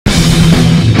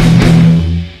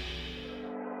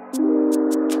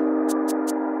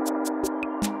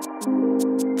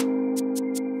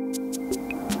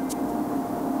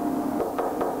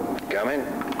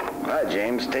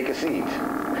James, take a seat.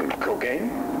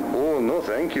 Cocaine? Oh, no,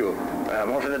 thank you.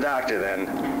 More for the doctor, then.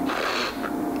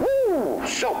 Woo!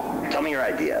 So, tell me your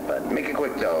idea, but make it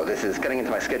quick, though. This is cutting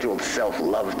into my scheduled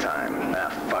self-love time.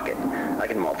 Fuck it. I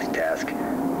can multitask.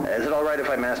 Is it all right if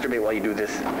I masturbate while you do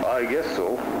this? I guess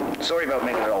so. Sorry about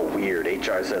making it all weird.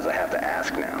 HR says I have to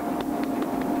ask now.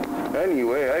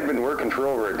 Anyway, I've been working for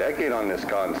over a decade on this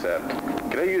concept.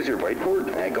 Can I use your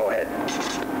whiteboard? Hey, go ahead.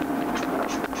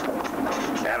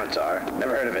 Avatar.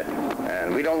 Never heard of it.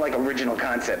 And we don't like original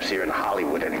concepts here in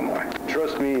Hollywood anymore.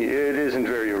 Trust me, it isn't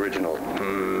very original.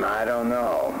 I don't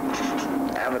know.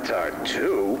 Avatar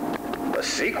 2? A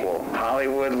sequel?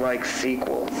 Hollywood likes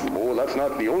sequels. Oh, that's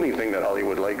not the only thing that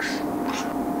Hollywood likes.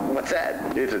 What's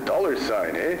that? It's a dollar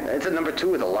sign, eh? It's a number 2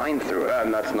 with a line through it.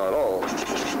 And that's not all.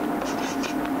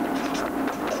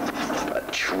 A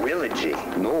trilogy?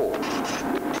 No.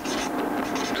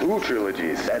 2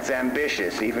 trilogies. That's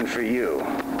ambitious, even for you.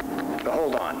 But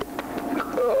hold on.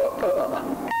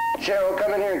 Cheryl,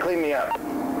 come in here and clean me up.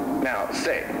 Now,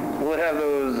 say, will it have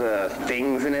those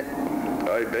things in it?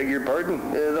 I beg your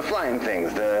pardon? The flying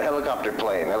things, the helicopter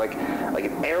plane. They're like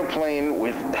an airplane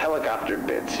with helicopter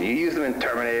bits. You use them in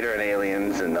Terminator and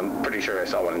Aliens, and I'm pretty sure I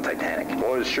saw one in Titanic.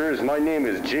 Well, as sure as my name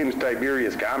is James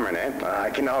Tiberius Cameron, eh? I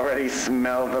can already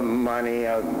smell the money.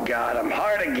 Oh, God, I'm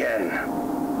hard again.